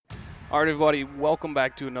All right, everybody, welcome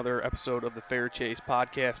back to another episode of the Fair Chase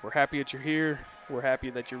podcast. We're happy that you're here. We're happy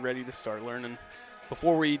that you're ready to start learning.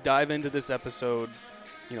 Before we dive into this episode,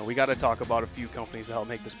 we got to talk about a few companies that help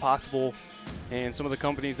make this possible and some of the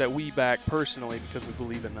companies that we back personally because we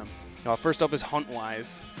believe in them. First up is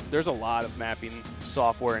HuntWise. There's a lot of mapping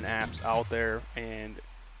software and apps out there, and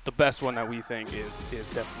the best one that we think is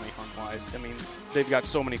definitely HuntWise. I mean, they've got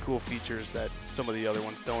so many cool features that some of the other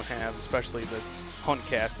ones don't have, especially this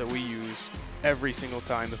HuntCast that we use every single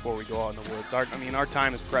time before we go out in the woods. Our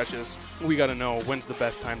time is precious. We got to know when's the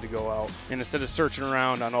best time to go out. And instead of searching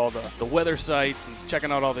around on all the weather sites and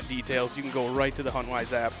checking out all the details, you can go right to the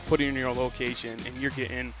HuntWise app, put in your location, and you're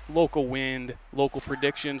getting local wind, local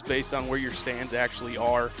predictions based on where your stands actually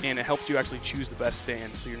are. And it helps you actually choose the best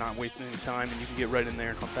stand so you're not wasting any time and you can get right in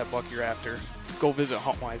there and hunt that buck you're after. Go visit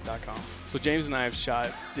huntwise.com. So James and I have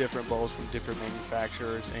shot different bows from different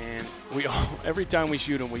manufacturers, and every time we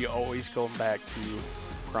shoot them, we always go back to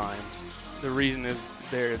primes. The reason is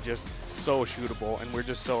they're just so shootable, and we're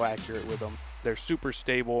just so accurate with them. They're super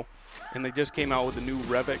stable, and they just came out with the new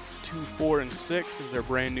Revix 2, 4, and 6 is their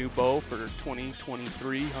brand new bow for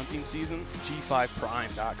 2023 hunting season.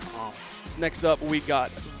 G5prime.com. So next up, we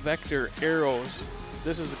got Vector Arrows.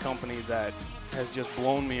 This is a company that has just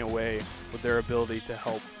blown me away with their ability to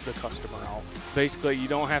help the customer out. Basically, you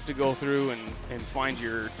don't have to go through and find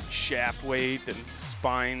your shaft weight and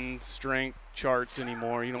spine strength charts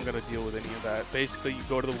anymore. You don't got to deal with any of that. Basically, you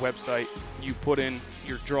go to the website, you put in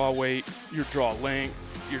your draw weight, your draw length,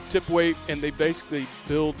 your tip weight, and they basically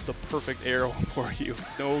build the perfect arrow for you.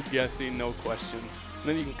 No guessing, no questions. And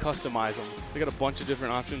then you can customize them. They got a bunch of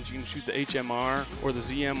different options. You can shoot the HMR or the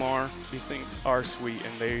ZMR. These things are sweet,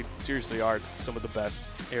 and they seriously are some of the best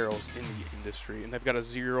arrows in the industry. And they've got a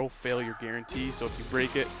 0 failure guarantee, so if you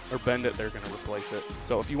break it or bend it, they're going to replace it.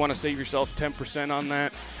 So if you want to save yourself 10% on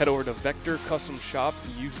that, head over to Vector Custom Shop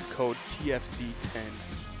and use the code TFC10.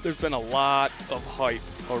 There's been a lot of hype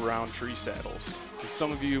around tree saddles.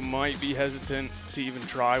 Some of you might be hesitant to even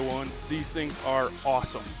try one. These things are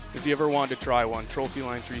awesome. If you ever wanted to try one, Trophy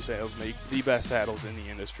Line Tree Saddles make the best saddles in the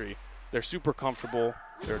industry. They're super comfortable,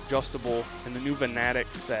 they're adjustable, and the new Venatic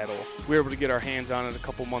saddle, we were able to get our hands on it a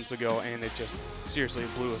couple months ago, and it just seriously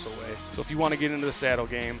blew us away. So if you want to get into the saddle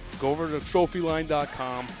game, go over to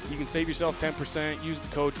trophyline.com. You can save yourself 10%, use the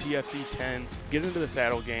code TFC10, get into the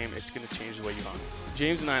saddle game. It's going to change the way you hunt.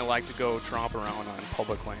 James and I like to go tromp around on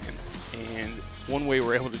public land, and one way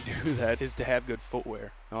we're able to do that is to have good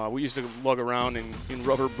footwear. We used to lug around in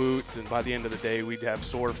rubber boots, and by the end of the day, we'd have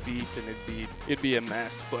sore feet, and it'd be a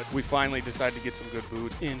mess. But we finally decided to get some good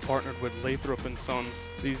boots and partnered with Lathrop & Sons.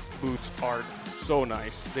 These boots are so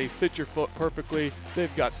nice. They fit your foot perfectly.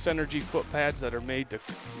 They've got Synergy foot pads that are made to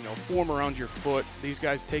form around your foot. These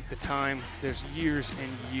guys take the time. There's years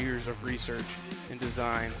and years of research and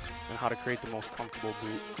design on how to create the most comfortable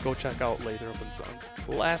boot. Go check out Lathrop & Sons.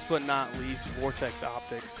 Last but not least, Vortex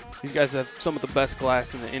Optics. These guys have some of the best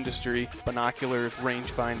glass in the industry. Binoculars,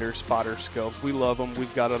 rangefinders, spotter scopes. We love them.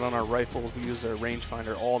 We've got it on our rifles. We use their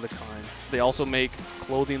rangefinder all the time. They also make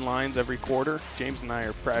clothing lines every quarter. James and I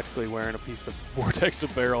are practically wearing a piece of Vortex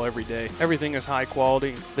apparel every day. Everything is high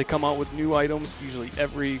quality. They come out with new items usually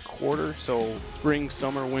every quarter. So spring,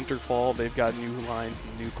 summer, winter, fall, they've got new lines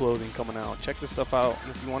and new clothing coming out. Check this stuff out.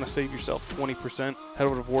 And if you want to save yourself 20%, head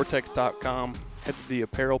over to vortex.com, head to the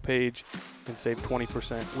apparel page, and save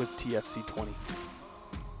 20% with TFC20.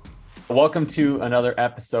 Welcome to another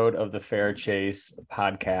episode of the Fair Chase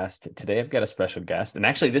podcast. Today I've got a special guest, and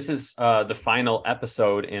actually this is the final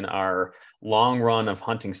episode in our long run of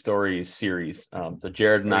hunting stories series. So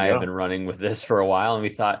Jared and I have been running with this for a while, and we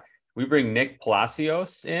thought we bring Nick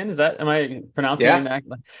Palacios in. Am I pronouncing it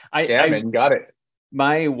correctly? Man, you got it.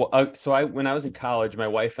 When I was in college, my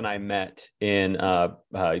wife and I met in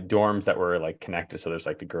dorms that were like connected. So there's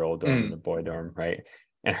like the girl dorm and the boy dorm, right?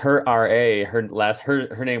 And her RA,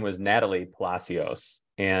 her name was Natalie Palacios,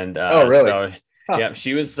 and oh really? So yeah,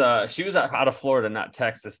 she was out of Florida, not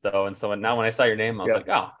Texas though. And so now when I saw your name, I was like,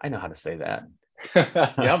 oh, I know how to say that.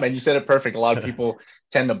 Yeah, man, you said it perfect. A lot of people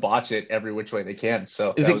tend to botch it every which way they can.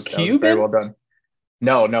 So is that it was Cuban? Very well done.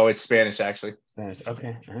 No, it's Spanish actually. Spanish.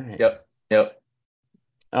 Okay. All right. Yep.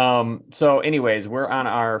 So anyways, we're on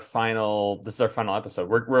this is our final episode.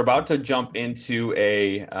 We're about to jump into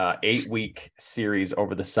a 8-week series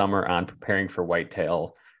over the summer on preparing for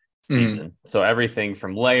whitetail season. So everything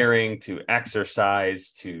from layering to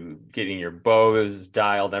exercise to getting your bows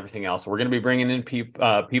dialed, everything else. We're going to be bringing in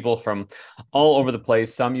people from all over the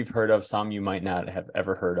place. Some you've heard of, some you might not have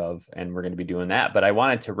ever heard of, and we're going to be doing that. But I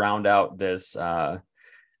wanted to round out this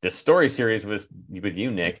this story series with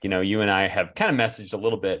you, Nick. You and I have kind of messaged a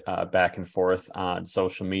little bit back and forth on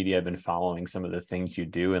social media. I've been following some of the things you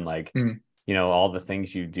do and like, all the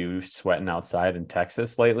things you do sweating outside in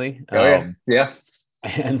Texas lately. Yeah.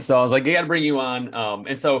 And so I was like, I got to bring you on.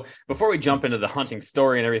 And so before we jump into the hunting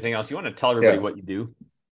story and everything else, you want to tell everybody what you do?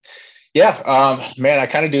 Yeah. Man, I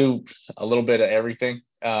kind of do a little bit of everything.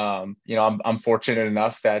 I'm fortunate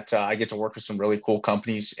enough that I get to work with some really cool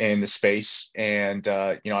companies in the space. And,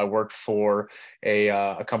 I worked for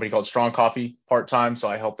a company called Strong Coffee part-time. So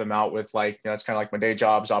I help them out with it's kind of like my day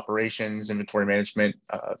jobs, operations, inventory management,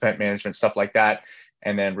 event management, stuff like that.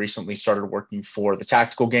 And then recently started working for the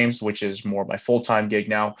Tactical Games, which is more my full-time gig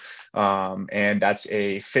now. And that's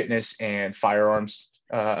a fitness and firearms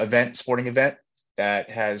sporting event that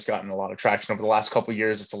has gotten a lot of traction over the last couple of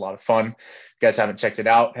years. It's a lot of fun. If you guys haven't checked it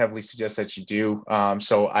out, heavily suggest that you do.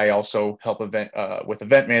 So I also help with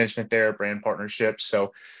event management there, brand partnerships.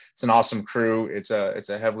 So it's an awesome crew. It's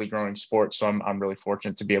a heavily growing sport. So I'm really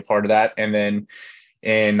fortunate to be a part of that. And then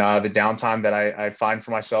in the downtime that I find for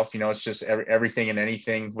myself, it's just everything and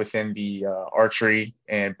anything within the archery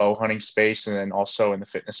and bow hunting space, and then also in the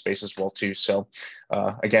fitness space as well too. So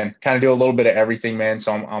again, kind of do a little bit of everything, man.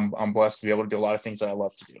 So I'm blessed to be able to do a lot of things that I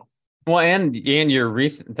love to do. Well, and you're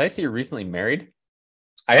did I see you're recently married?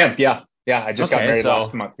 I am. Yeah. I just got married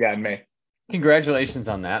last month. Yeah, in May. Congratulations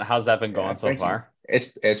on that. How's that been going so far?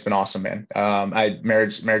 It's been awesome, man.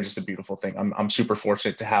 Marriage is a beautiful thing. I'm super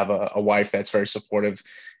fortunate to have a wife that's very supportive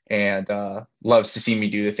and loves to see me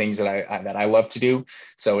do the things that I love to do.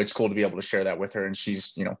 So it's cool to be able to share that with her. And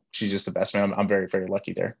she's just the best, man. I'm very, very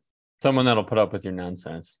lucky there. Someone that'll put up with your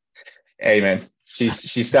nonsense. Hey, man,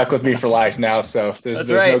 she's stuck with me for life now. So there's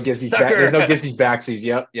no gizzies backsies.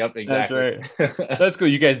 Yep, exactly. That's right. That's cool.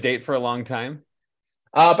 You guys date for a long time?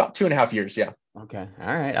 About 2.5 years. Yeah. Okay.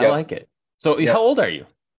 All right. I like it. So how old are you?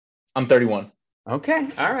 I'm 31. Okay.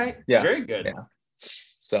 All right. Yeah. Very good. Yeah.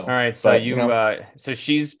 So, all right. So so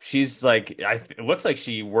she's like, it looks like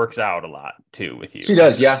she works out a lot too with you. She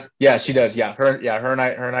does. Yeah. Yeah. She does. Yeah. Her and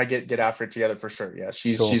I get after it together for sure. Yeah.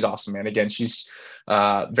 She's awesome, man. Again, she's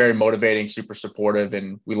very motivating, super supportive,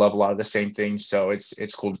 and we love a lot of the same things. So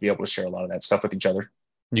it's cool to be able to share a lot of that stuff with each other.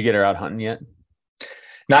 You get her out hunting yet?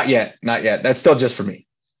 Not yet. That's still just for me.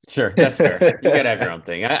 Sure, that's fair. You gotta have your own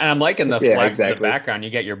thing. I'm liking the flex in the background. You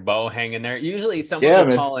get your bow hanging there. Usually someone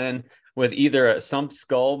will call in with either a sump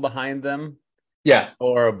skull behind them,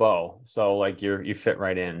 or a bow. So like you fit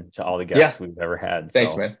right in to all the guests we've ever had.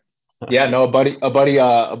 Thanks, man. Yeah, no, a buddy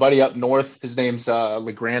up north. His name's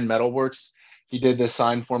LeGrand Metalworks. He did this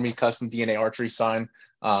sign for me, custom DNA archery sign.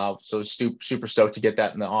 So super stoked to get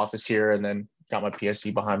that in the office here, and then got my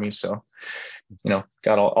PSD behind me. So,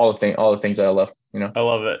 got all the things that I love. I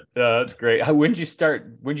love it. That's great. When did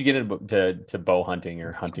you get into bow hunting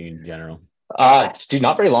or hunting in general? Dude,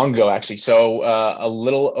 not very long ago, actually. So a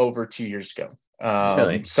little over 2 years ago.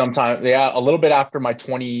 Really? Sometime, a little bit after my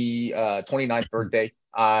 29th birthday,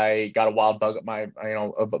 I got a wild bug up my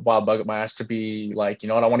ass to be like,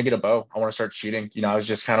 I want to get a bow. I want to start shooting. I was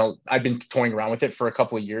just I've been toying around with it for a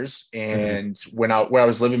couple of years. And where I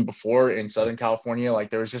was living before in Southern California, like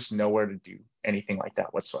there was just nowhere to do anything like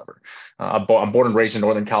that whatsoever. I'm born and raised in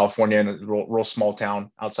Northern California in a real small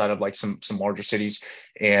town outside of like some larger cities.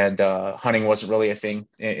 And hunting wasn't really a thing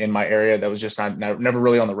in my area. That was just never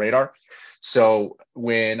really on the radar. So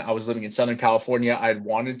when I was living in Southern California, I'd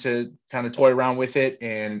wanted to kind of toy around with it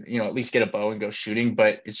and, at least get a bow and go shooting.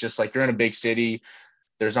 But it's just like you're in a big city.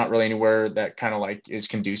 There's not really anywhere that kind of like is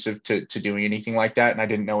conducive to doing anything like that. And I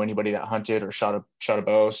didn't know anybody that hunted or shot a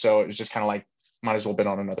bow. So it was just kind of like, might as well been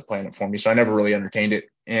on another planet for me. So I never really entertained it.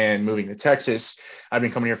 And moving to Texas, I've been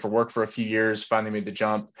coming here for work for a few years, finally made the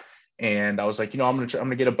jump. And I was like, I'm going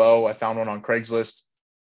to get a bow. I found one on Craigslist.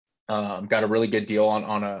 Got a really good deal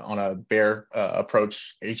on a Bear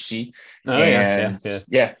Approach HC.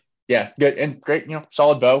 Yeah, good and great,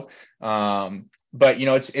 solid bow. But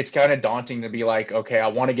it's kind of daunting to be like, okay, I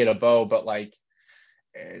want to get a bow, but like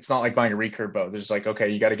it's not like buying a recurve bow. There's like, okay,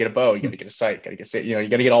 you got to get a bow, you got to get a sight, got to get you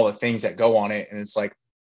got to get all the things that go on it, and it's like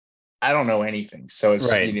I don't know anything. So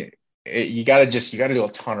it's you got to do a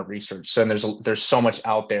ton of research. So there's so much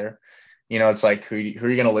out there. It's like, who are you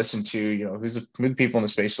going to listen to? Who the people in the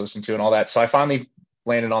space listen to and all that. So I finally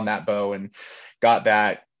landed on that bow and got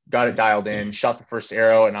it dialed in, shot the first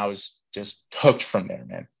arrow, and I was just hooked from there,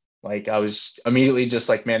 man. Like I was immediately just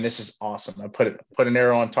like, man, this is awesome. I put an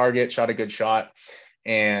arrow on target, shot a good shot.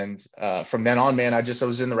 And from then on, man, I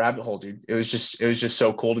was in the rabbit hole, dude. It was just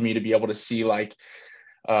so cool to me to be able to see like,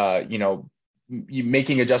 you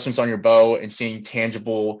making adjustments on your bow and seeing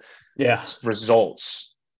tangible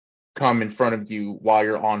results come in front of you while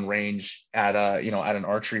you're on range at at an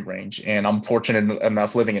archery range. And I'm fortunate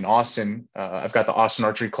enough living in Austin. I've got the Austin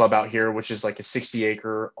Archery Club out here, which is like a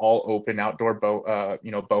 60-acre all open outdoor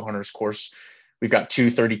bow hunters course. We've got two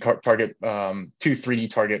 3D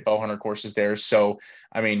target bow hunter courses there. So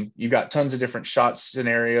I mean, you've got tons of different shot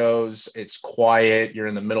scenarios. It's quiet. You're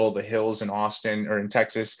in the middle of the hills in Austin or in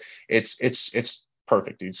Texas. It's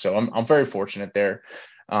perfect, dude. So I'm very fortunate there.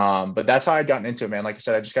 But that's how I'd gotten into it, man. Like I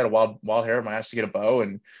said, I just got a wild hair of my ass to get a bow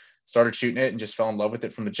and started shooting it and just fell in love with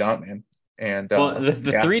it from the jump, man. And well, the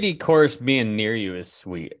 3D course being near you is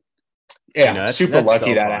sweet. Yeah, that's super lucky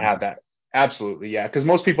so that fun. I have that. Absolutely, yeah. Because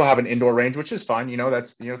most people have an indoor range, which is fine.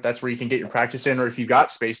 That's that's where you can get your practice in, or if you've got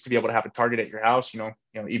space to be able to have a target at your house,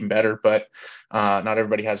 even better. But not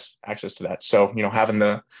everybody has access to that. So having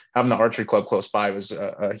the archery club close by was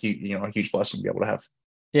a huge blessing to be able to have.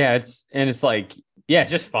 Yeah, it's like, yeah,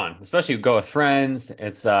 it's just fun, especially go with friends.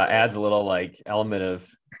 It's adds a little like element of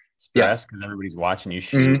stress because everybody's watching you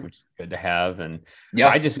shoot, which is good to have. And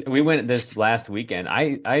we went this last weekend.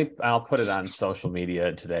 I'll put it on social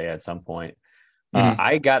media today at some point.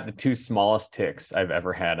 I got the 2 smallest ticks I've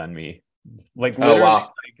ever had on me, like literally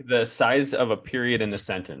like the size of a period in a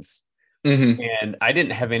sentence. And I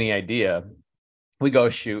didn't have any idea. We go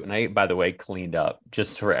shoot, and I, by the way, cleaned up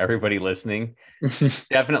just for everybody listening.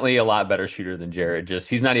 Definitely a lot better shooter than Jared. Just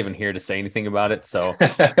he's not even here to say anything about it, so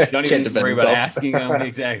don't even worry about asking him.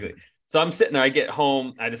 Exactly. So I'm sitting there. I get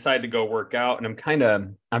home. I decide to go work out, and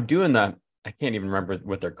I'm doing I can't even remember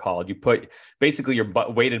what they're called. You put basically your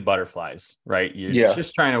weighted butterflies, right? You're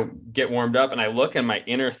just trying to get warmed up, and I look in my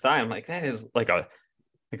inner thigh. I'm like, that is like a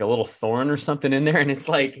little thorn or something in there, and it's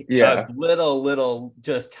like a little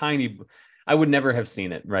just tiny. I would never have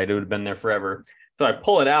seen it, right? It would have been there forever. So I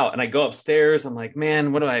pull it out and I go upstairs. I'm like,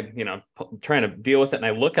 man, what do I, trying to deal with it. And I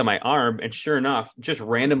look at my arm, and sure enough, just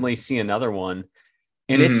randomly see another one.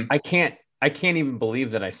 And I can't even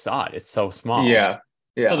believe that I saw it. It's so small. Yeah.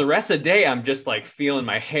 So the rest of the day, I'm just like feeling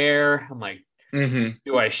my hair. I'm like,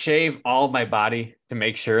 do I shave all of my body to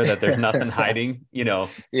make sure that there's nothing hiding,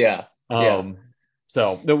 Yeah.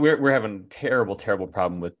 So we're having a terrible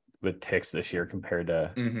problem with ticks this year compared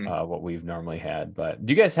to what we've normally had. But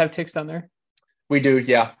do you guys have ticks down there? We do.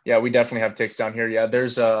 Yeah. We definitely have ticks down here. Yeah.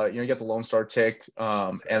 There's you got the Lone Star tick.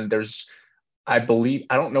 And there's, I believe,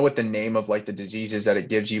 I don't know what the name of like the disease is that it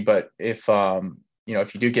gives you, but if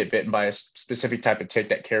if you do get bitten by a specific type of tick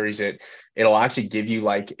that carries it, it'll actually give you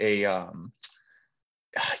like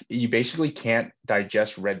you basically can't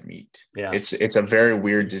digest red meat. Yeah. It's a very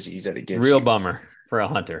weird disease that it gives Real you. bummer for a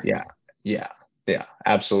hunter. Yeah,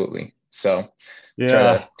 absolutely. So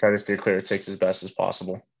try to steer clear of ticks as best as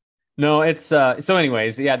possible. No, it's so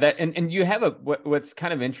anyways, yeah, that and you have what's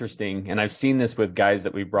kind of interesting, and I've seen this with guys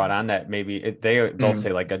that we brought on that maybe they'll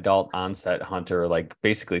say like adult onset hunter, like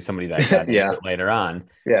basically somebody that got into it later on.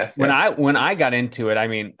 When I got into it, I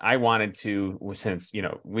mean, I wanted to, since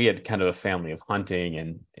we had kind of a family of hunting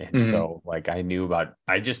and so like I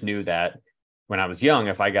just knew that when I was young,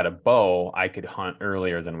 if I got a bow, I could hunt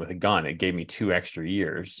earlier than with a gun. It gave me 2 extra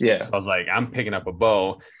years. So I was like, I'm picking up a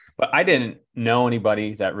bow, but I didn't know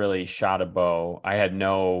anybody that really shot a bow. I had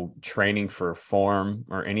no training for form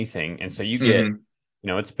or anything. And so you get,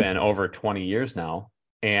 it's been over 20 years now.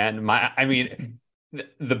 And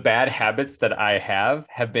the bad habits that I have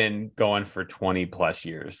been going for 20 plus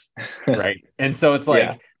years. Right. And so it's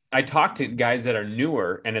like, I talk to guys that are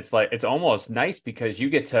newer, and it's like, it's almost nice because you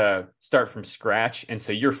get to start from scratch. And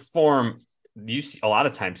so your form, you see, a lot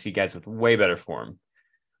of times see guys with way better form.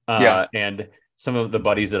 And some of the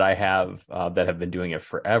buddies that I have that have been doing it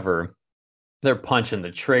forever, they're punching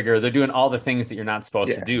the trigger. They're doing all the things that you're not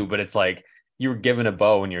supposed to do, but it's like you were given a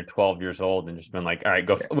bow when you're 12 years old and just been like, all right,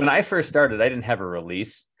 go. When I first started, I didn't have a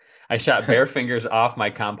release. I shot bare fingers off my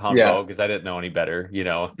compound bow because I didn't know any better,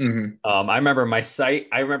 I remember my sight.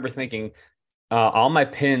 I remember thinking all my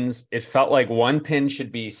pins, it felt like one pin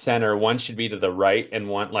should be center, one should be to the right, and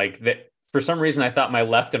one like that. For some reason, I thought my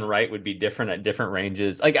left and right would be different at different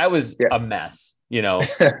ranges. Like I was a mess,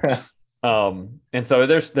 And so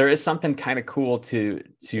there is something kind of cool to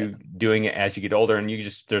doing it as you get older, and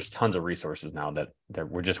there's tons of resources now that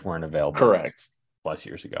weren't available. Correct. Plus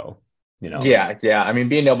years ago. Yeah. I mean,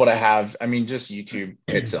 being able to have, just YouTube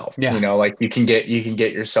itself, like you can get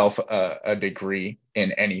yourself a degree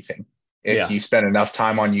in anything. If you spend enough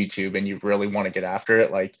time on YouTube and you really want to get after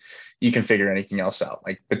it, like you can figure anything else out.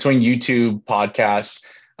 Like between YouTube, podcasts,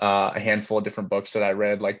 a handful of different books that I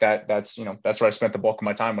read, like that's where I spent the bulk of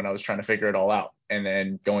my time when I was trying to figure it all out. And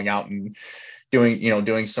then going out and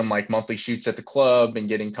doing some like monthly shoots at the club and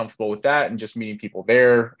getting comfortable with that and just meeting people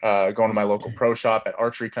there, going to my local pro shop at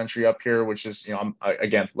Archery Country up here, which is,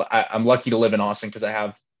 I'm lucky to live in Austin because I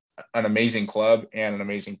have an amazing club and an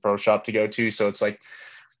amazing pro shop to go to. So it's like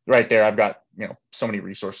right there, I've got, so many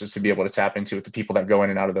resources to be able to tap into with the people that go in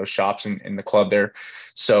and out of those shops and in the club there.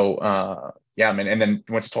 So, yeah, man. And then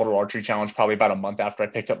went to Total Archery Challenge probably about a month after I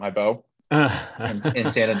picked up my bow in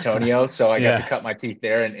San Antonio. So I got to cut my teeth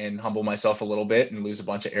there and humble myself a little bit and lose a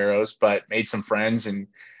bunch of arrows, but made some friends and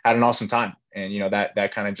had an awesome time. And,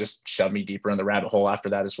 that kind of just shoved me deeper in the rabbit hole after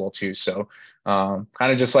that as well too. So kind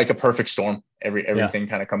of just like a perfect storm, everything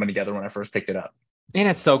kind of coming together when I first picked it up. And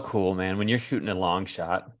it's so cool, man, when you're shooting a long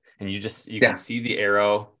shot and you can see the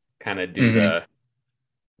arrow kind of do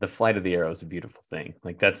the flight of the arrow is a beautiful thing.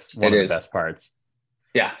 Like that's one of the best parts.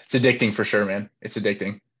 Yeah. It's addicting for sure, man. It's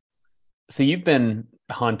addicting. So you've been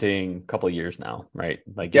hunting a couple of years now, right?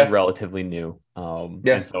 Like you're relatively new.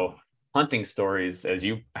 And so hunting stories, as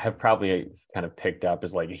you have probably kind of picked up,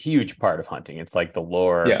 is like a huge part of hunting. It's like the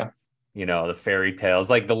lore, the fairy tales,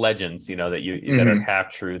 like the legends, that that are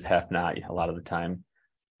half truth, half not a lot of the time,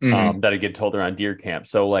 that get told around deer camp.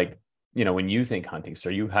 So like, when you think hunting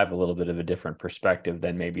story, you have a little bit of a different perspective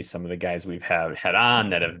than maybe some of the guys we've had on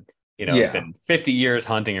that have, been 50 years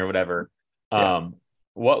hunting or whatever.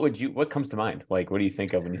 What comes to mind? Like, what do you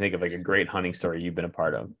think of when you think of like a great hunting story you've been a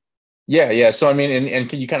part of? Yeah. So, I mean,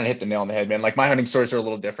 and you kind of hit the nail on the head, man. Like my hunting stories are a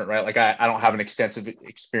little different, right? Like I don't have an extensive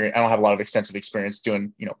experience. I don't have a lot of extensive experience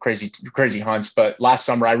doing, crazy hunts, but last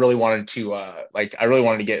summer I really wanted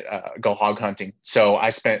to get, go hog hunting. So I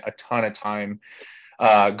spent a ton of time,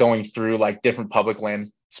 going through like different public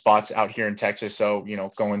land spots out here in Texas. So,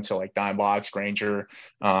 going to like Dime Box, Granger.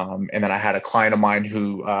 And then I had a client of mine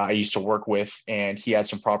who I used to work with, and he had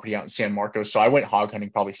some property out in San Marcos. So I went hog hunting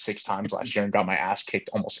probably 6 times last year and got my ass kicked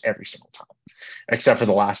almost every single time, except for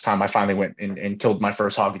the last time I finally went and killed my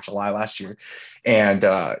first hog in July last year. And,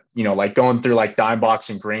 like going through like Dime Box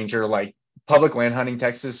and Granger, like public land hunting,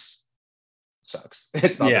 Texas sucks.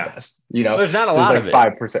 It's not the best, There's not a lot of it.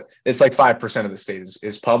 5%. It's like 5% of the state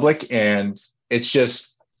is public, and it's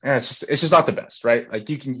just not the best, right? Like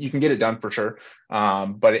you can get it done for sure,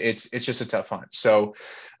 but it's just a tough hunt. So,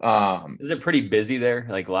 is it pretty busy there?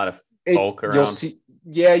 Like a lot of folk around?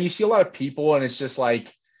 You see a lot of people, and it's just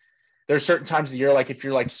like there's certain times of the year, like if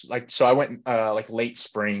you're like so I went like late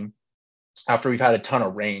spring after we've had a ton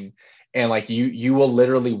of rain. And like you will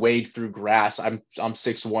literally wade through grass. I'm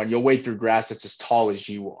 6'1". You'll wade through grass that's as tall as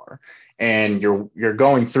you are, and you're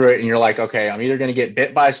going through it, and you're like, okay, I'm either going to get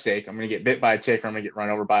bit by a snake, I'm going to get bit by a tick, or I'm going to get run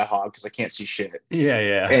over by a hog because I can't see shit.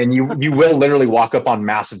 Yeah. And you will literally walk up on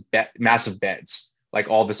massive beds, like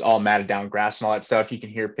all matted down grass and all that stuff. You can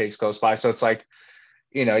hear pigs close by, so it's like,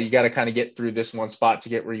 you got to kind of get through this one spot to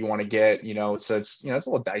get where you want to get. So it's it's a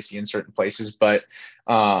little dicey in certain places, but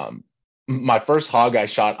my first hog I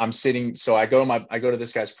shot, so I go to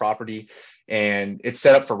this guy's property, and it's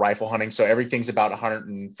set up for rifle hunting. So everything's about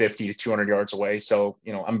 150 to 200 yards away. So,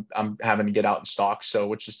 I'm having to get out and stalk. So,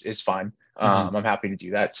 which is fine. I'm happy to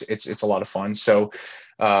do that. It's a lot of fun. So,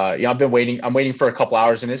 I'm waiting for a couple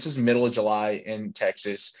hours, and this is middle of July in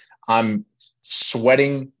Texas. I'm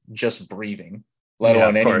sweating, just breathing, let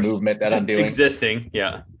alone any movement that I'm doing. Existing.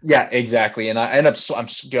 Yeah, exactly. And I end up,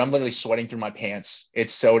 I'm literally sweating through my pants.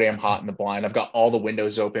 It's so damn hot in the blind. I've got all the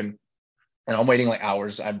windows open, and I'm waiting like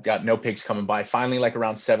hours. I've got no pigs coming by. Finally, like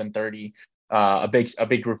around 7:30, a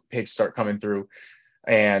big group of pigs start coming through,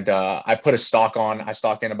 and I put a stalk on. I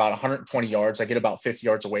stalk in about 120 yards. I get about 50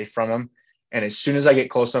 yards away from them, and as soon as I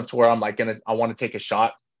get close enough to where I'm like I want to take a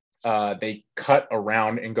shot, they cut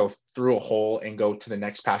around and go through a hole and go to the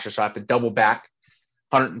next pasture. So I have to double back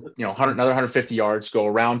 150 yards, go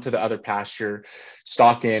around to the other pasture,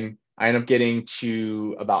 stalk in. I end up getting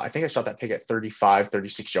to about, I think I shot that pig at 35,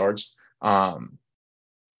 36 yards. Got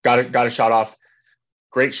a shot off.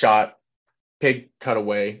 Great shot. Pig cut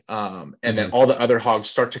away. And then all the other hogs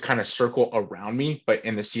start to kind of circle around me, but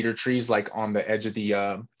in the cedar trees, like on the edge of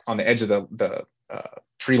the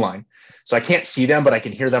tree line. So I can't see them, but I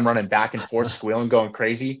can hear them running back and forth, squealing, going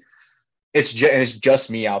crazy. It's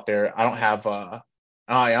just me out there. I don't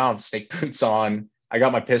have snake boots on. I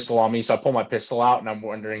got my pistol on me, so I pull my pistol out, and I'm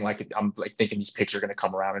wondering, I'm thinking these pigs are going to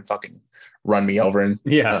come around and fucking run me over and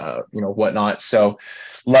whatnot. So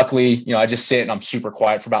luckily, I just sit and I'm super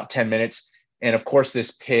quiet for about 10 minutes. And of course,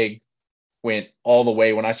 this pig went all the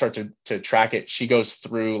way. When I start to track it, she goes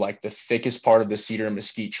through like the thickest part of the cedar and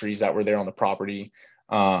mesquite trees that were there on the property.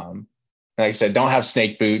 Like I said, don't have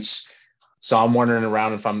snake boots. So I'm wandering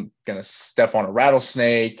around if I'm going to step on a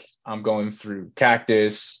rattlesnake. I'm going through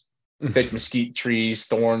cactus, thick mesquite trees,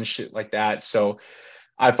 thorns, shit like that. So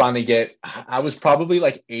I was probably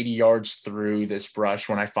like 80 yards through this brush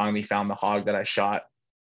when I finally found the hog that I shot,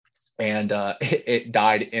 and it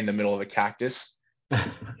died in the middle of a cactus.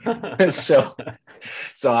 so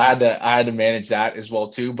I had to manage that as well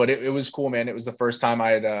too. But it was cool, man. It was the first time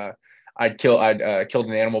I'd killed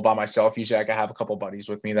an animal by myself. Usually I have a couple buddies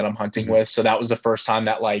with me that I'm hunting with. So that was the first time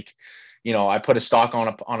that, like, I put a stock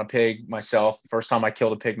on a pig myself. First time I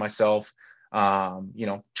killed a pig myself.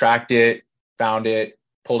 Tracked it, found it,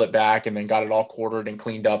 pulled it back, and then got it all quartered and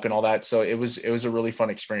cleaned up and all that. So it was a really fun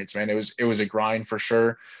experience, man. It was a grind for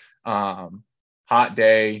sure. Hot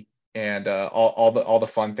day, and all the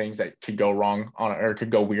fun things that could go wrong or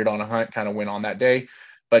could go weird on a hunt kind of went on that day.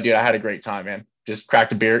 But dude, I had a great time, man. Just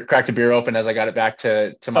cracked a beer open as I got it back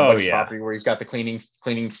to my buddy's property where he's got the cleaning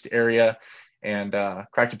area, and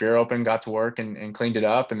cracked a beer open, got to work and cleaned it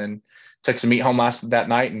up, and then took some meat home that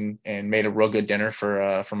night and made a real good dinner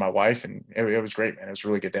for my wife, and it was great, man. It was a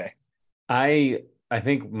really good day. I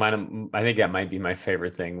think that might be my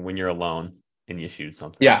favorite thing when you're alone and you shoot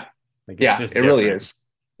something. Yeah. Like, it's just it really is.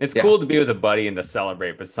 It's cool to be with a buddy and to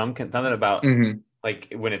celebrate, but something about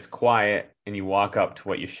like when it's quiet and you walk up to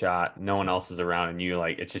what you shot, no one else is around, and you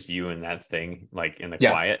like, it's just you and that thing, like in the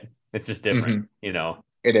quiet. It's just different,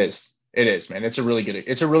 It is, man. It's a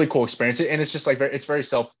really cool experience, and it's just like it's very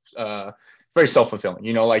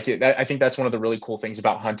self-fulfilling. I think that's one of the really cool things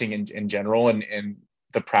about hunting in general, and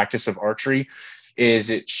the practice of archery is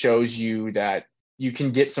it shows you that you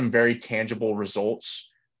can get some very tangible results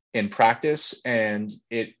in practice, and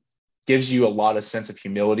it gives you a lot of sense of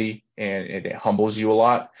humility, and it humbles you a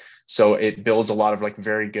lot. So it builds a lot of like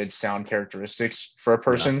very good sound characteristics for a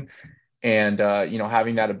person. And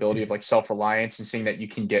having that ability of like self-reliance and seeing that you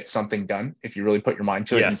can get something done if you really put your mind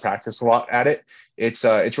to it and you practice a lot at it, it's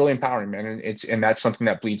really empowering, man. And that's something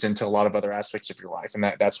that bleeds into a lot of other aspects of your life, and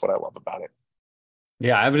that's what I love about it.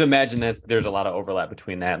 Yeah, I would imagine there's a lot of overlap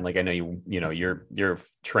between that and, like, I know you're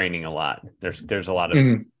training a lot. There's a lot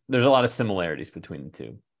of similarities between the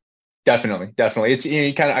two. Definitely. It's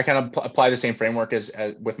I kind of apply the same framework as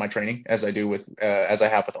with my training as I do with as I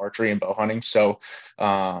have with archery and bow hunting. So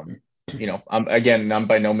I'm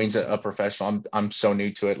by no means a professional. I'm so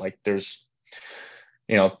new to it. Like there's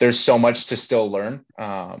so much to still learn.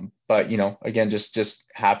 But again, just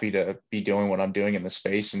happy to be doing what I'm doing in the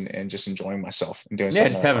space and just enjoying myself and doing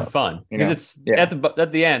just having fun, because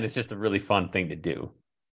at the end, it's just a really fun thing to do.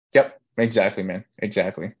 Yep. Exactly, man.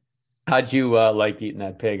 Exactly. How'd you like eating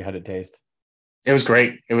that pig? How'd it taste? It was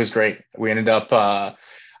great. We ended up, I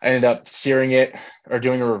ended up searing it, or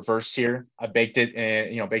doing a reverse sear. I baked it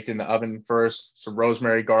in the oven first, some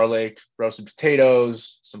rosemary, garlic, roasted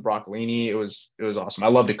potatoes, some broccolini. It was awesome. I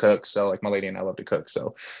love to cook. So like my lady and I love to cook.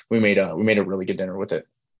 So we made a really good dinner with it.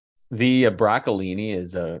 The broccolini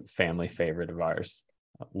is a family favorite of ours.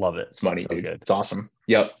 Love it. It's money, dude. Good. It's awesome.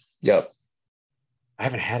 Yep. I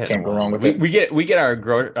haven't had it. Can't go wrong with it. We get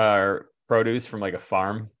our produce from like a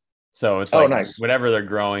farm, so it's like nice. Whatever they're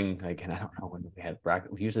growing. Like, and I don't know when we had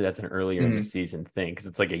broccoli. Usually that's an earlier in the season thing, because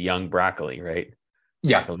it's like a young broccoli, right?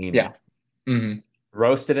 Yeah. Broccolini. Yeah.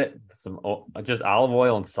 Roasted it, some just olive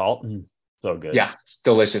oil and salt, and so good. Yeah, it's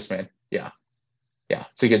delicious, man. Yeah,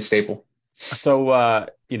 it's a good staple. So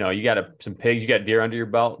you got some pigs. You got deer under your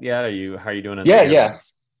belt yet? How are you doing?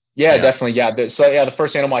 Yeah, definitely. Yeah. The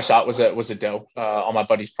first animal I shot was a doe on my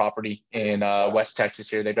buddy's property in West Texas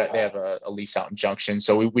here. They have a lease out in Junction.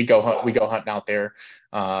 So we go hunting out there.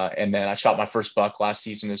 And then I shot my first buck last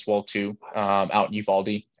season as well too, out in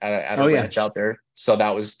Uvalde at a ranch out there. So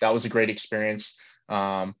that was a great experience.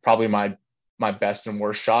 Probably my best and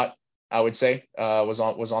worst shot, I would say, was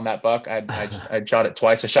on that buck. I shot it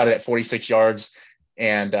twice. I shot it at 46 yards,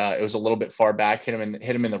 and it was a little bit far back, hit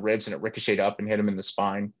him in the ribs, and it ricocheted up and hit him in the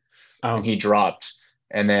spine. And he dropped.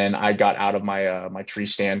 And then I got out of my tree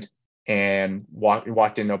stand and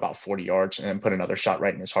walked into about 40 yards and then put another shot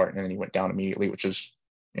right in his heart. And then he went down immediately, which was,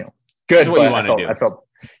 good. That's what you want to do.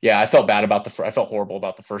 I felt bad about I felt horrible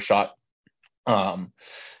about the first shot. But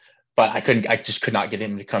I just could not get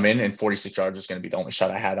him to come in, and 46 yards was going to be the only shot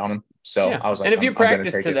I had on him. So I was like, and if you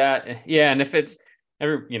practice to that, and if it's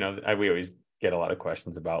we always get a lot of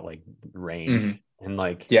questions about like range and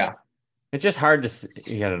like, it's just hard to,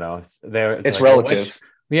 I don't know. It's like, relative.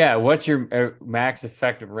 What's your max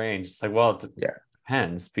effective range? It's like, well, it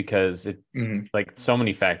depends, because it like so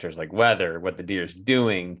many factors, like weather, what the deer's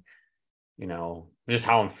doing, just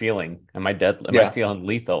how I'm feeling. Am I feeling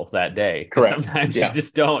lethal that day? Correct. Sometimes you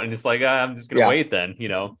just don't, and it's like, I'm just gonna wait then.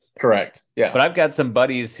 Correct. Yeah. But I've got some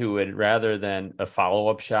buddies who would, rather than a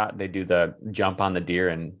follow-up shot, they do the jump on the deer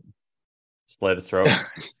and slit its throat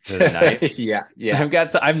with a knife. Yeah.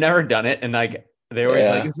 I've never done it, and like they always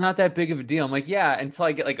like, Yeah. it's not that big of a deal. I'm like, yeah, until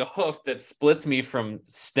I get like a hoof that splits me from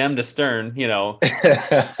stem to stern, Yeah.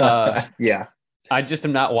 I just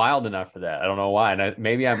am not wild enough for that. I don't know why. And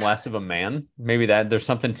maybe I'm less of a man. Maybe that there's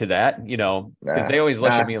something to that, because they always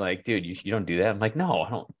look at me like, dude, you don't do that. I'm like, no, I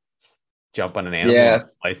don't jump on an animal and Yeah.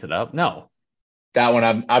 slice it up. No. That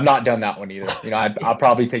one, I've not done that one either. I'll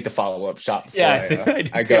probably take the follow-up shot before Yeah,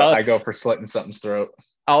 I go for slitting something's throat.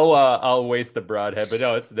 I'll waste the broadhead, but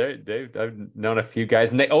no, it's I've known a few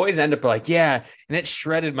guys, and they always end up like, yeah, and it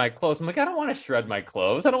shredded my clothes. I'm like, I don't want to shred my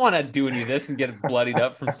clothes. I don't want to do any of this and get it bloodied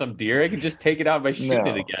up from some deer. I can just take it out by shooting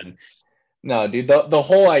it again. No, dude. The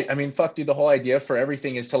whole fuck, dude. The whole idea for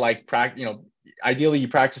everything is to like practice. Ideally, you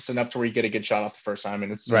practice enough to where you get a good shot off the first time,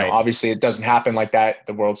 and it's right. Obviously, it doesn't happen like that.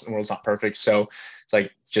 The world's not perfect, so it's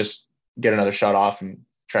like just get another shot off and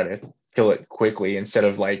try to kill it quickly instead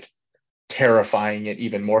of like terrifying it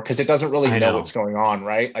even more, because it doesn't really know what's going on,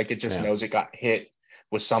 right? Like it just knows it got hit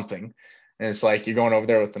with something, and it's like you're going over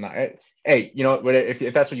there with the knife. Hey,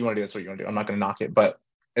 if that's what you want to do, that's what you want to do. I'm not going to knock it, but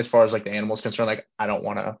as far as like the animal's concerned, like I don't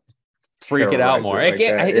want to freak it out more.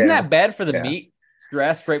 Isn't that bad for the meat?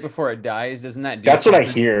 Stress right before it dies, doesn't that? That's what I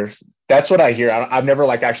hear. I've never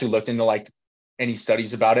like actually looked into like any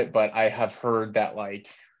studies about it, but I have heard that like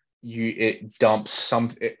it dumps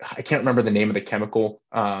I can't remember the name of the chemical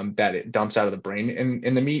that it dumps out of the brain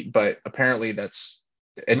in the meat, but apparently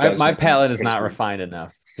my palate is not refined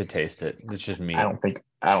enough to taste it. It's just meat. I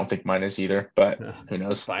don't think mine is either, but who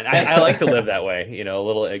knows? It's fine. I like to live that way. A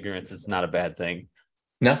little ignorance is not a bad thing.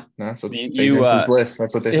 No, so ignorance is bliss.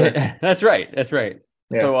 That's what they say. That's right.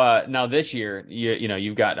 Yeah. So now this year,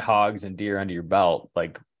 you've got hogs and deer under your belt.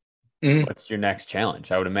 Like, what's your next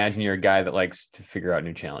challenge? I would imagine you're a guy that likes to figure out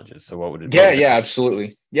new challenges. So what would it be? Yeah,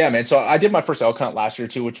 absolutely. Yeah, man. So I did my first elk hunt last year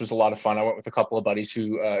too, which was a lot of fun. I went with a couple of buddies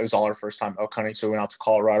who it was all our first time elk hunting. So we went out to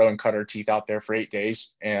Colorado and cut our teeth out there for 8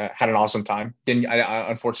 days and had an awesome time. I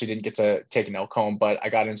unfortunately didn't get to take an elk home, but I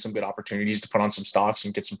got in some good opportunities to put on some stalks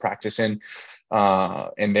and get some practice in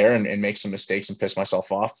there and make some mistakes and piss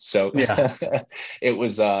myself off. So yeah, it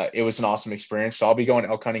was an awesome experience. So I'll be going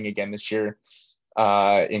elk hunting again this year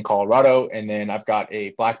in Colorado, and then I've got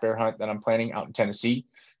a black bear hunt that I'm planning out in Tennessee.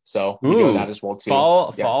 So we do that as well too.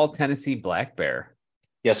 Fall Tennessee black bear.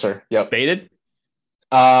 Yes, sir. Yep. Baited?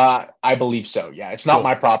 I believe so. Yeah, it's not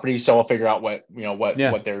my property, so I'll figure out what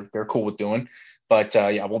they're cool with doing. But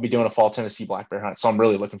we'll be doing a fall Tennessee black bear hunt, so I'm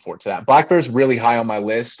really looking forward to that. Black bear is really high on my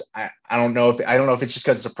list. I don't know if it's just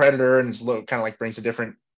because it's a predator and it's a little kind of like brings a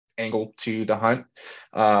different angle to the hunt.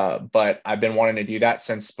 But I've been wanting to do that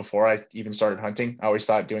since before I even started hunting. I always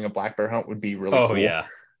thought doing a black bear hunt would be really cool. Yeah.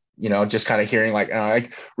 Just kind of hearing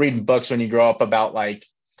like reading books when you grow up about like,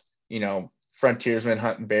 frontiersmen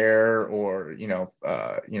hunting bear or,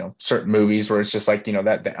 certain movies where it's just like,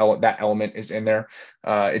 that element is in there.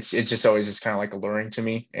 It's just always just kind of like alluring to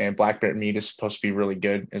me, and black bear meat is supposed to be really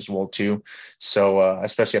good as well too. So,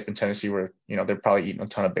 especially up in Tennessee where, they're probably eating a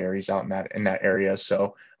ton of berries out in that area.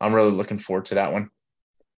 So I'm really looking forward to that one.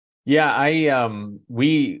 Yeah.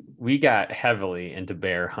 We got heavily into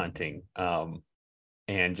bear hunting.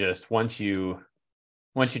 And just once you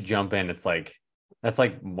jump in, it's like, that's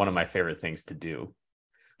like one of my favorite things to do.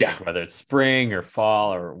 Yeah. Like whether it's spring or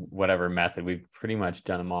fall or whatever method, we've pretty much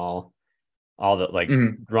done them all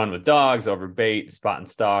the run with dogs, over bait, spot and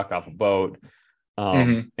stalk, off a boat.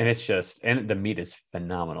 And it's just, and the meat is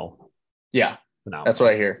phenomenal. Yeah. Phenomenal. That's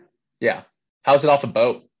what I hear. Yeah. How's it off a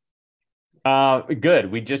boat?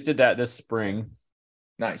 Good. We just did that this spring.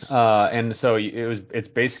 Nice. And so it's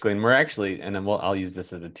basically, and we're actually, and then I'll use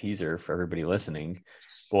this as a teaser for everybody listening.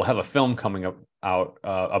 We'll have a film coming out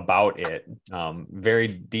about it. Very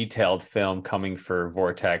detailed film coming for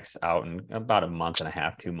Vortex out in about a month and a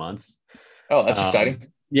half, 2 months. Oh, that's exciting.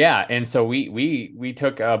 Yeah. And so we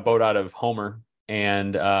took a boat out of Homer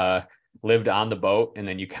and lived on the boat, and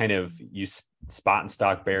then you spot and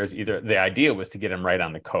stalk bears. The idea was to get them right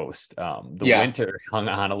on the coast. Winter hung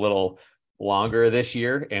on a little longer this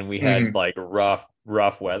year, and we had like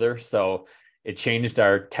rough weather, so it changed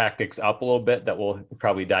our tactics up a little bit that we'll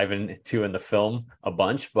probably dive into in the film a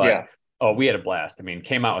bunch. But we had a blast. I mean,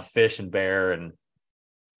 came out with fish and bear and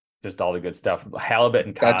just all the good stuff. Halibut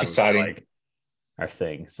and cod. That's exciting. Like our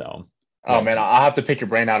thing. So man, I'll have to pick your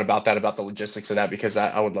brain out about the logistics of that, because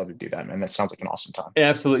I would love to do that, man. That sounds like an awesome time.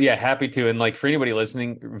 Absolutely. Yeah. Happy to. And like for anybody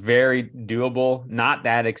listening, very doable, not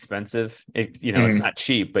that expensive. It's not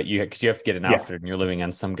cheap, but you have to get an outfit and you're living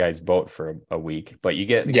on some guy's boat for a week, but you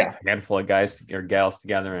get a handful of guys or gals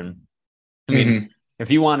together. And I mean,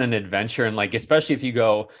 if you want an adventure, and like, especially if you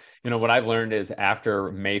go, what I've learned is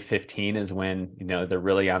after May 15 is when, they're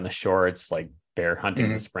really on the shore. It's like bear hunting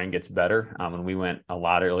in the spring gets better. And we went a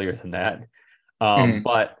lot earlier than that.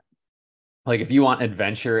 But like, if you want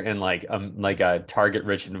adventure and like a target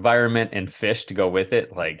rich environment and fish to go with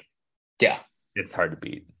it, like, yeah, it's hard to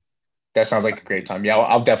beat. That sounds like a great time. Yeah,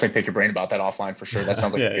 I'll definitely pick your brain about that offline for sure. That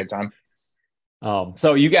sounds like a good time.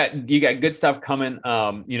 So you got good stuff coming.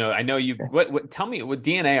 I know you. What? Tell me with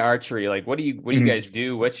DNA archery. Like, what do you guys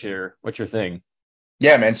do? What's your thing?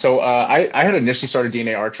 Yeah, man. So I had initially started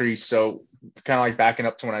DNA archery. So kind of like backing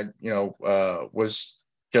up to when I was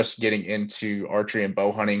just getting into archery and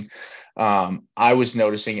bow hunting. I was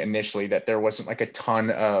noticing initially that there wasn't like a ton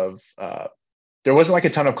of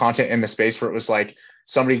content in the space where it was like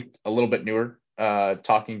somebody a little bit newer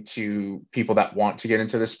talking to people that want to get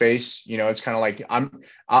into the space. It's kind of like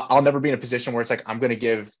I'll never be in a position where it's like I'm going to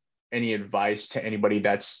give any advice to anybody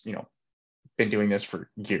that's been doing this for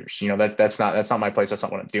years. That's not my place. That's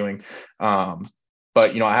not what I'm doing.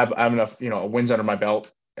 But I have enough wins under my belt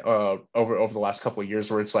over the last couple of years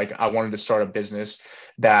where it's like I wanted to start a business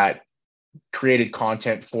that created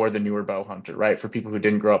content for the newer bow hunter, right? For people who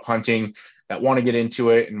didn't grow up hunting that want to get into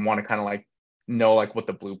it and want to kind of like know like what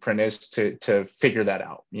the blueprint is to figure that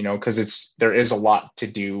out, because there is a lot to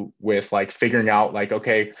do with like figuring out like,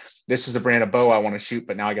 okay, this is the brand of bow I want to shoot,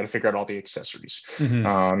 but now I got to figure out all the accessories.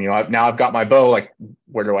 Now I've got my bow, like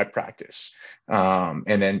where do I practice?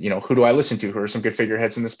 And then, who do I listen to? Who are some good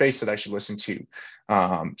figureheads in the space that I should listen to?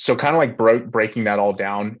 So kind of like breaking that all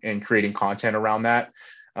down and creating content around that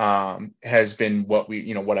has been what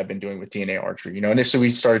I've been doing with DNA archery. Initially we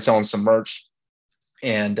started selling some merch,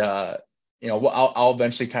 and I'll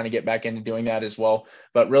eventually kind of get back into doing that as well.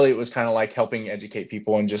 But really it was kind of like helping educate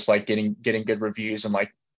people and just like getting good reviews and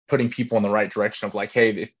like putting people in the right direction of like, hey,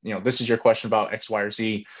 if, this is your question about X, Y, or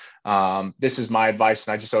Z. This is my advice.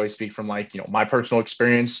 And I just always speak from like, my personal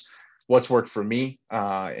experience, what's worked for me,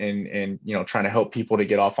 and trying to help people to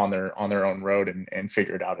get off on their own road and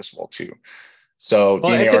figure it out as well too. So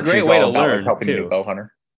DNA it's a archery great is way all to about learn like helping too. the new bow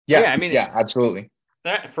hunter. Yeah, I mean, yeah, absolutely.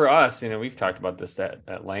 That for us, we've talked about this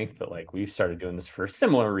at length, but like we've started doing this for a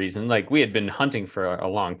similar reason. Like we had been hunting for a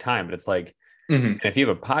long time, but it's like, if you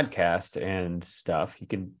have a podcast and stuff, you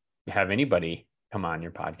can have anybody come on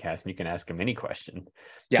your podcast and you can ask them any question.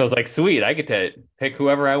 Yeah. So it's like, sweet, I get to pick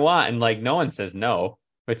whoever I want. And like, no one says no,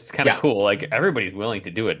 which is kind of cool. Like everybody's willing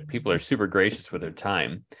to do it. People are super gracious with their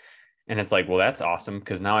time. And it's like, well, that's awesome,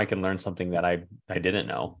 because now I can learn something that I didn't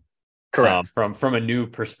know. Correct. From a new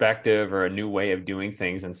perspective or a new way of doing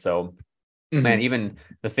things. And so, man, even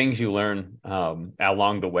the things you learn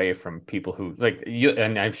along the way from people who like you,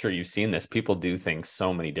 and I'm sure you've seen this, people do things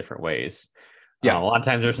so many different ways. Yeah. A lot of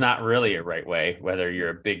times there's not really a right way, whether you're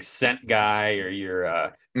a big scent guy or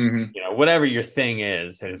you're, whatever your thing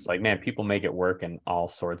is. And it's like, man, people make it work in all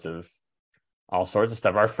sorts of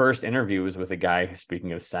stuff. Our first interview was with a guy,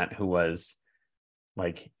 speaking of scent, who was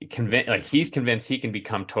like he's convinced he can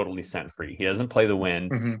become totally scent free. He doesn't play the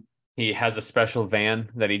wind. He has a special van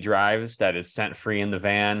that he drives that is scent free in the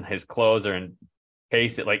van. His clothes are in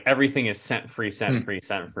case it, like everything is scent free.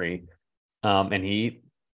 And he,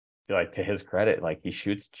 like, to his credit, like he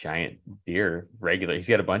shoots giant deer regularly. He's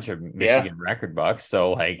got a bunch of Michigan record bucks.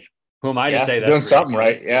 So like, who am I to say that's doing something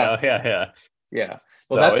right? Yeah. Yeah.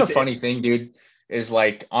 Well, so that's the funny thing, dude, is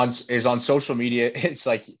like on social media. It's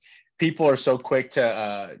like people are so quick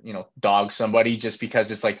to dog somebody just because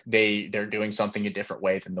it's like they're doing something a different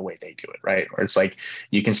way than the way they do it, right? Or it's like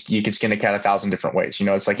you can skin a cat 1,000 different ways.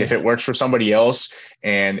 It's like if it works for somebody else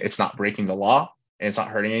and it's not breaking the law and it's not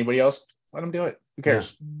hurting anybody else, let them do it. Who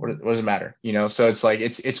cares? What does it matter? So it's like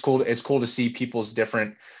it's cool to see people's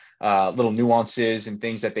different little nuances and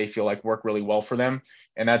things that they feel like work really well for them.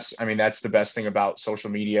 And that's the best thing about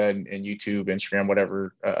social media and YouTube, Instagram,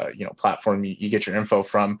 whatever, platform you get your info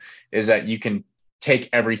from, is that you can take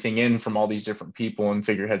everything in from all these different people and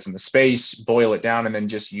figureheads in the space, boil it down, and then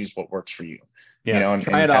just use what works for you, and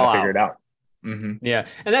kind of figure it out. Yeah.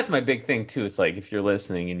 And that's my big thing too. It's like, if you're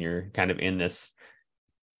listening and you're kind of in this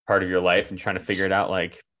part of your life and trying to figure it out,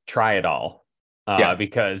 like try it all.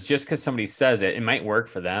 Because just because somebody says it might work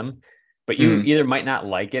for them, but you either might not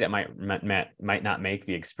like it. It might not make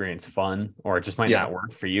the experience fun, or it just might not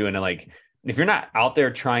work for you. And like, if you're not out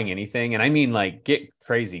there trying anything, and I mean like get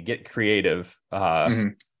crazy, get creative,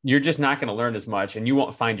 you're just not going to learn as much, and you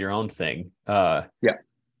won't find your own thing. And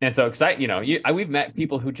so we've met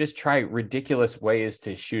people who just try ridiculous ways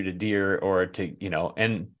to shoot a deer or to,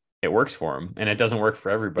 and it works for them, and it doesn't work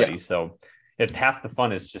for everybody. So half the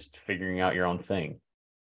fun is just figuring out your own thing.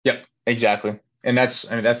 Yep, exactly. And that's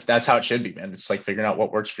how it should be, man. It's like figuring out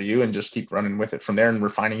what works for you and just keep running with it from there and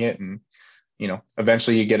refining it. And,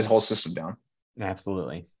 eventually you get a whole system down.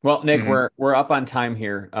 Absolutely. Well, Nick, we're up on time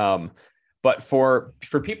here. But for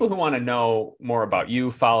people who want to know more about you,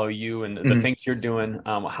 follow you, and the things you're doing,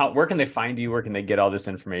 where can they find you? Where can they get all this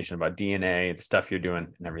information about DNA, the stuff you're doing,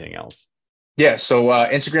 and everything else? Yeah, so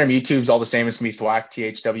Instagram, YouTube's all the same. It's gonna be Thwack,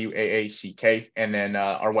 THWAACK, and then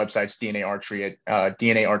our website's DNA Archery at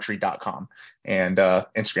DNAarchery.com, and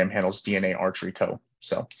Instagram handles DNA Archery Co.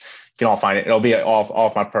 So you can all find it. It'll be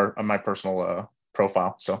off my personal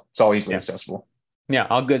profile, so it's all easily accessible. Yeah,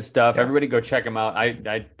 all good stuff. Yeah. Everybody go check them out. I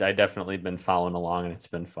definitely been following along, and it's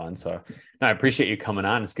been fun. So no, I appreciate you coming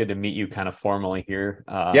on. It's good to meet you kind of formally here.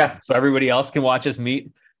 So everybody else can watch us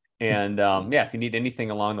meet. And if you need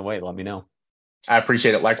anything along the way, let me know. I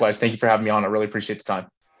appreciate it. Likewise. Thank you for having me on. I really appreciate the time.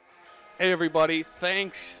 Hey, everybody.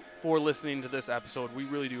 Thanks for listening to this episode. We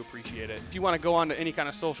really do appreciate it. If you want to go on to any kind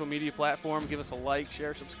of social media platform, give us a like,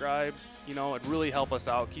 share, subscribe. It'd really help us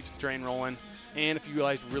out. Keeps the train rolling. And if you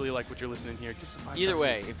guys really like what you're listening here, give us a 5-star. Either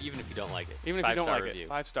way, even if you don't like it. Even if you don't like it,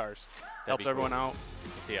 5 stars. Helps everyone out.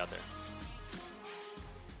 We'll see you out there.